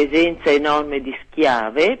una presenza enorme di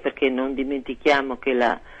schiave, perché non dimentichiamo che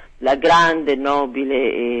la grande,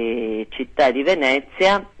 nobile città di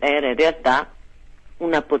Venezia era in realtà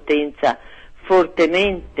una potenza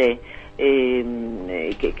fortemente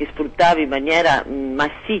che sfruttava in maniera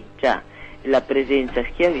massiccia la presenza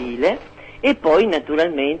schiavile, e poi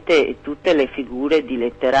naturalmente tutte le figure di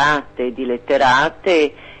letterate,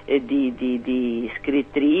 di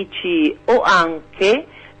scrittrici o anche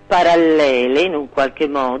parallele, in un qualche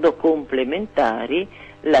modo complementari,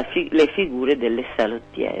 le figure delle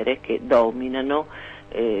salottiere che dominano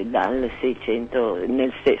dal 600,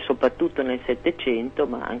 soprattutto nel 700,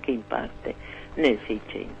 ma anche in parte nel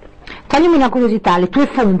 600. Toglimi una curiosità, le tue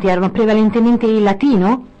fonti erano prevalentemente in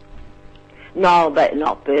latino? No,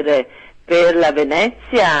 per la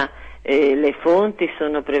Venezia le fonti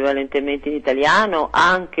sono prevalentemente in italiano,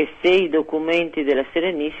 anche se i documenti della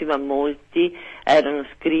Serenissima molti erano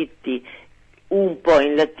scritti un po'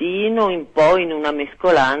 in latino, un po' in una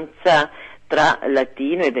mescolanza tra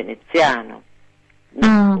latino e veneziano.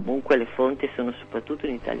 Comunque le fonti sono soprattutto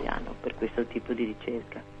in italiano per questo tipo di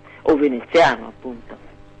ricerca, o veneziano appunto.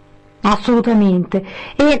 Assolutamente.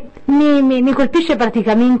 E mi colpisce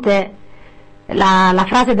praticamente la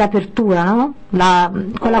frase d'apertura, no?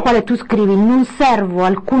 Con la quale tu scrivi: non servo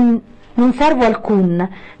alcun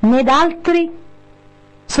né d'altri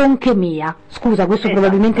son che mia. Scusa, questo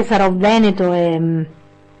probabilmente sarà un veneto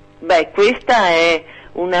questa è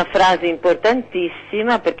una frase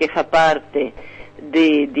importantissima, perché fa parte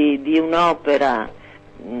di un'opera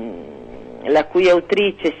la cui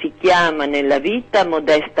autrice si chiama nella vita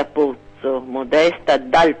Modesta Pozzo, Modesta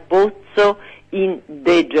dal Pozzo in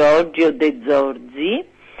De Giorgio De Zorzi,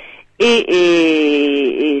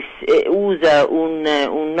 e usa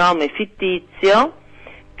un nome fittizio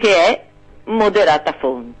che è Moderata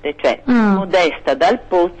Fonte, cioè Modesta dal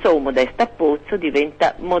Pozzo o Modesta Pozzo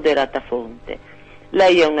diventa Moderata Fonte.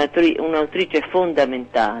 Lei è un'autrice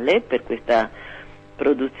fondamentale per questa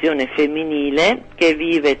produzione femminile, che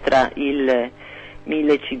vive tra il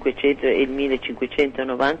 1500 e il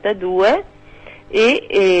 1592,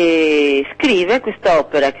 e scrive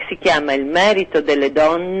quest'opera che si chiama Il merito delle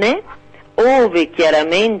donne, ove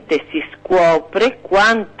chiaramente si scopre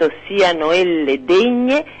quanto siano elle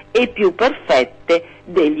degne e più perfette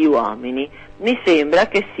degli uomini. Mi sembra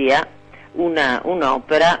che sia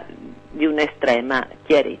un'opera di un'estrema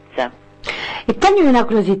chiarezza. E toglimi una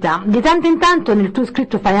curiosità, di tanto in tanto nel tuo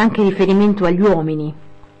scritto fai anche riferimento agli uomini,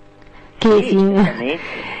 qual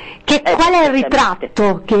è il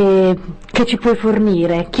ritratto che ci puoi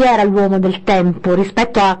fornire? Chi era l'uomo del tempo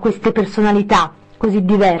rispetto a queste personalità così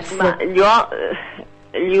diverse? Ma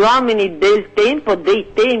gli uomini del tempo, dei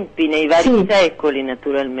tempi, nei vari secoli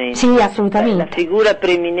naturalmente. Sì, assolutamente. La figura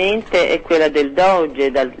preeminente è quella del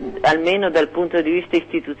doge, almeno dal punto di vista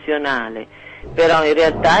istituzionale, però in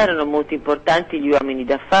realtà erano molto importanti gli uomini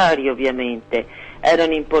d'affari, ovviamente,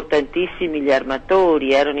 erano importantissimi gli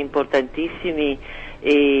armatori, erano importantissimi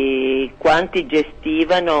quanti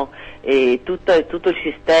gestivano tutto il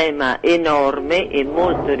sistema enorme e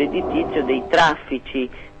molto redditizio dei traffici,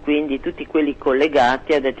 quindi tutti quelli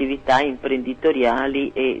collegati ad attività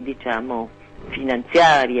imprenditoriali e diciamo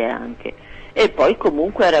finanziarie anche. E poi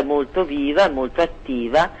comunque era molto viva, molto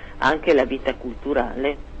attiva anche la vita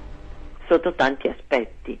culturale sotto tanti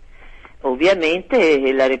aspetti.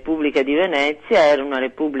 Ovviamente la Repubblica di Venezia era una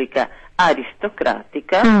repubblica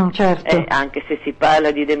aristocratica, certo. Anche se si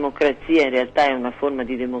parla di democrazia, in realtà è una forma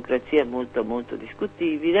di democrazia molto molto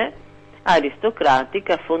discutibile,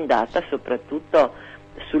 aristocratica, fondata soprattutto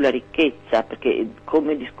sulla ricchezza, perché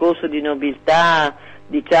come discorso di nobiltà,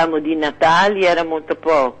 diciamo di natali, era molto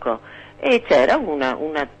poco, e c'era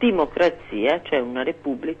una timocrazia, cioè una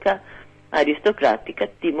repubblica aristocratica,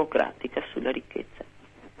 timocratica sulla ricchezza.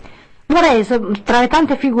 Vorrei, tra le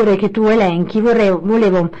tante figure che tu elenchi,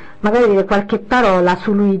 volevo magari dire qualche parola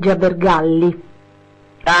su Luigia Bergalli.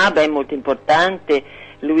 Molto importante,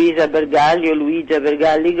 Luigia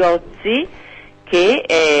Bergalli Gozzi, che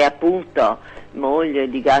è appunto moglie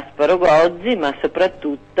di Gasparo Gozzi, ma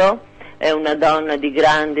soprattutto è una donna di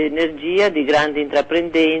grande energia, di grande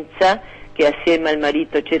intraprendenza, che assieme al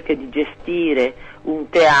marito cerca di gestire un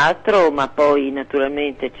teatro, ma poi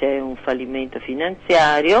naturalmente c'è un fallimento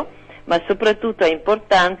finanziario, ma soprattutto è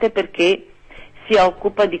importante perché si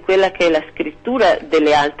occupa di quella che è la scrittura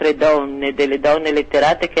delle altre donne, delle donne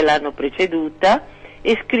letterate che l'hanno preceduta,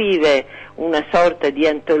 e scrive una sorta di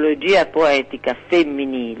antologia poetica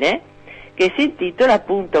femminile che si intitola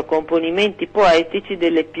appunto Componimenti poetici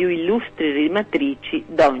delle più illustri rimatrici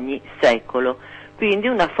d'ogni secolo. quindi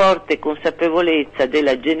una forte consapevolezza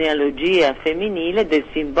della genealogia femminile, del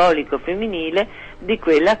simbolico femminile, di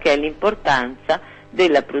quella che è l'importanza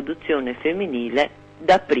della produzione femminile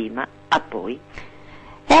da prima a poi.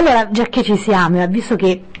 E allora, già che ci siamo, visto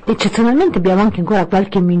che eccezionalmente abbiamo anche ancora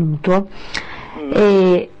qualche minuto,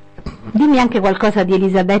 dimmi anche qualcosa di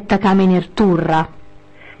Elisabetta Caminer Turra.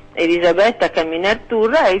 Elisabetta Caminer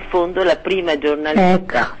Turra è in fondo la prima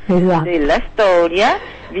giornalista esatto. della storia,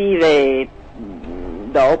 vive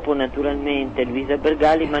dopo naturalmente Luisa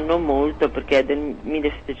Bergali, ma non molto, perché è del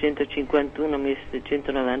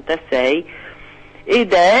 1751-1796,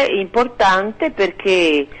 ed è importante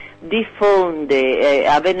perché diffonde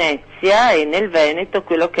a Venezia e nel Veneto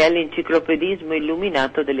quello che è l'enciclopedismo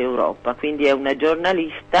illuminato dell'Europa, quindi è una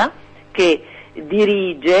giornalista che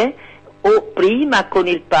dirige, o prima con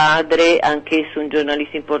il padre, anch'esso un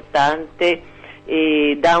giornalista importante,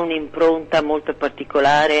 e dà un'impronta molto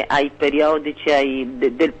particolare ai periodici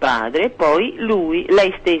del padre, poi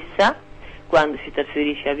lei stessa, quando si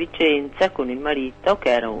trasferisce a Vicenza con il marito, che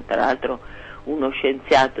era tra l'altro uno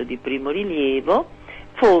scienziato di primo rilievo,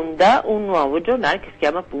 fonda un nuovo giornale che si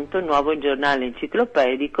chiama appunto Nuovo Giornale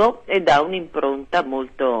Enciclopedico e dà un'impronta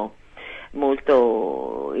molto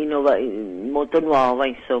nuova,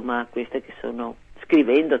 insomma, a queste che sono,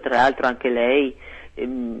 scrivendo tra l'altro anche lei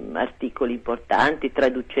articoli importanti,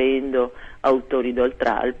 traducendo autori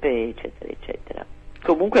d'Oltralpe, eccetera, eccetera.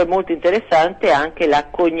 Comunque è molto interessante anche la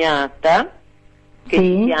cognata, che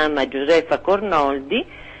si chiama Josefa Cornoldi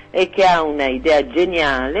e che ha una idea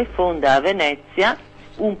geniale, fonda a Venezia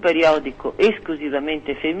un periodico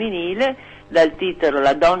esclusivamente femminile dal titolo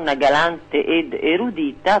La donna galante ed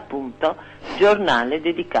erudita, appunto, giornale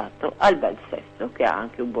dedicato al bel sesso, che ha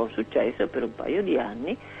anche un buon successo per un paio di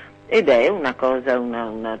anni, ed è una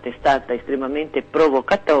testata estremamente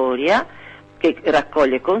provocatoria che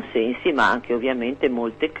raccoglie consensi ma anche ovviamente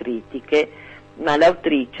molte critiche, ma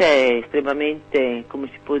l'autrice è estremamente, come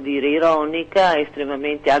si può dire, ironica,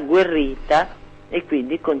 estremamente agguerrita e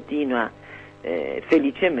quindi continua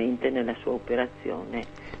felicemente nella sua operazione,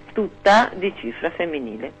 tutta di cifra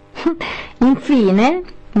femminile. Infine,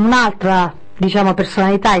 un'altra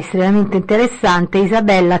personalità estremamente interessante,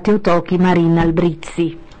 Isabella Teutochi Marin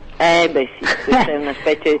Albrizzi. Sì, questa è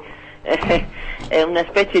una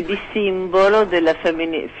specie di simbolo della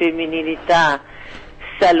femminilità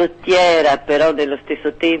salottiera, però nello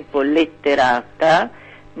stesso tempo letterata,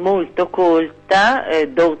 molto colta,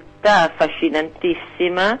 dotta,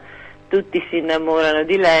 affascinantissima. Tutti si innamorano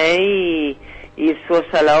di lei, il suo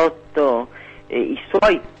salotto, i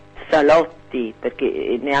suoi salotti,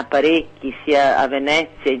 perché ne ha parecchi sia a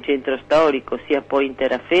Venezia in centro storico sia poi in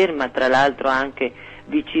terraferma, tra l'altro anche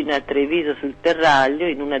vicino a Treviso sul Terraglio,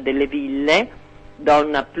 in una delle ville,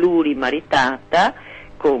 donna plurimaritata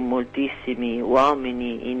con moltissimi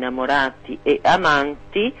uomini innamorati e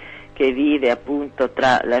amanti, che vive appunto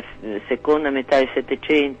tra la seconda metà del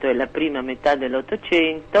Settecento e la prima metà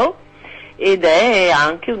dell'Ottocento, ed è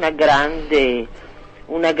anche una grande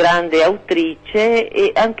autrice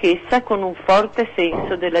e anch'essa con un forte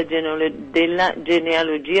senso della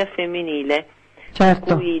genealogia femminile.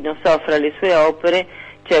 Certo. Cui, non so, fra le sue opere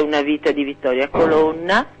c'è Una vita di Vittoria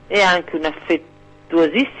Colonna e anche un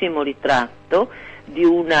affettuosissimo ritratto di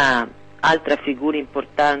una altra figura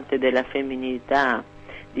importante della femminilità,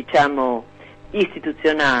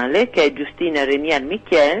 istituzionale, che è Giustina Renier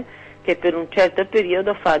Michiel, che per un certo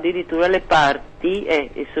periodo fa addirittura le parti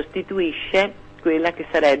e sostituisce quella che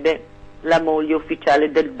sarebbe la moglie ufficiale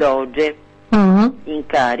del Doge in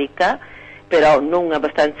carica, però non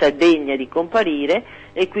abbastanza degna di comparire,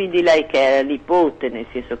 e quindi lei, che era l'ipote, nel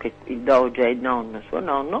senso che il Doge è il nonno, suo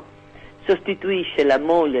nonno, sostituisce la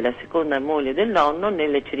seconda moglie del nonno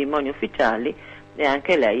nelle cerimonie ufficiali, e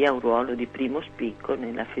anche lei ha un ruolo di primo spicco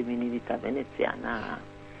nella femminilità veneziana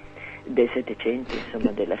del Settecento, insomma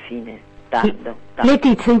della fine tardo.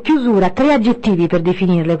 Letizia, in chiusura, 3 aggettivi per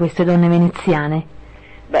definirle queste donne veneziane.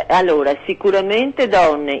 Allora, sicuramente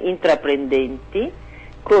donne intraprendenti,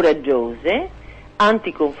 coraggiose,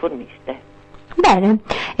 anticonformiste. Bene,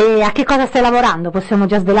 e a che cosa stai lavorando? Possiamo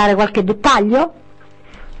già svelare qualche dettaglio?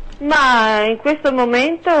 Ma in questo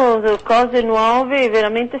momento cose nuove,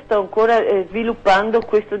 veramente sto ancora sviluppando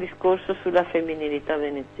questo discorso sulla femminilità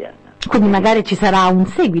veneziana. Quindi magari ci sarà un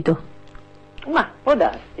seguito? Ma può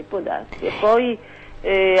darsi. E poi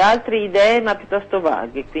altre idee ma piuttosto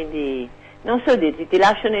vaghe, quindi non so dirti, ti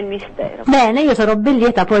lascio nel mistero. Bene, io sarò ben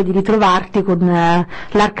lieta poi di ritrovarti con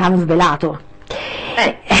l'arcano svelato.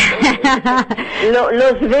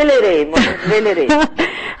 Lo sveleremo.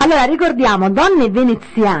 Allora Allora, ricordiamo Donne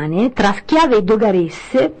veneziane tra schiave e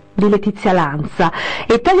dogaresse di Letizia Lanza.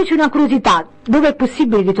 E toglici una curiosità, dove è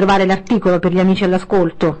possibile ritrovare l'articolo per gli amici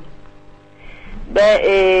all'ascolto?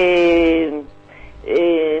 Beh,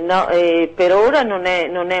 no, per ora non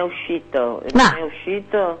è uscito, non è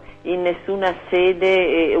uscito in nessuna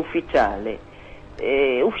sede ufficiale.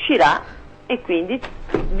 Uscirà e quindi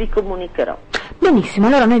vi comunicherò. Benissimo,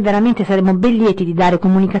 allora noi veramente saremo ben lieti di dare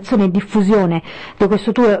comunicazione e diffusione di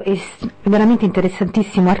questo tuo veramente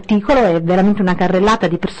interessantissimo articolo. È veramente una carrellata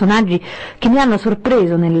di personaggi che mi hanno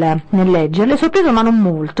sorpreso nel leggerle, sorpreso ma non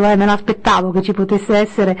molto, me lo aspettavo che ci potessero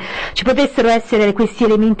essere questi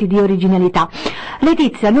elementi di originalità.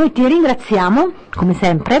 Letizia, noi ti ringraziamo, come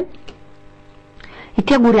sempre, e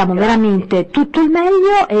ti auguriamo veramente tutto il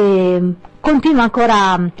meglio e continua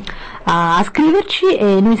ancora a scriverci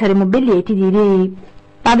e noi saremo ben lieti di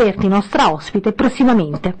averti nostra ospite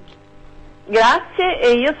prossimamente. Grazie,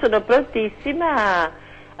 e io sono prontissima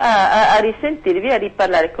a risentirvi e a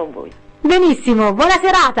riparlare con voi. Benissimo, buona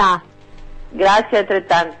serata! Grazie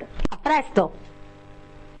altrettanto. A presto!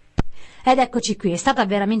 Ed eccoci qui, è stata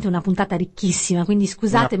veramente una puntata ricchissima, quindi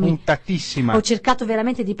scusatemi, una puntatissima. Ho cercato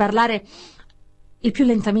veramente di parlare il più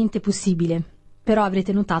lentamente possibile, però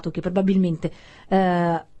avrete notato che probabilmente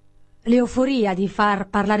l'euforia di far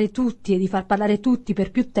parlare tutti e di far parlare tutti per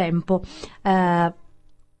più tempo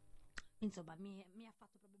insomma mi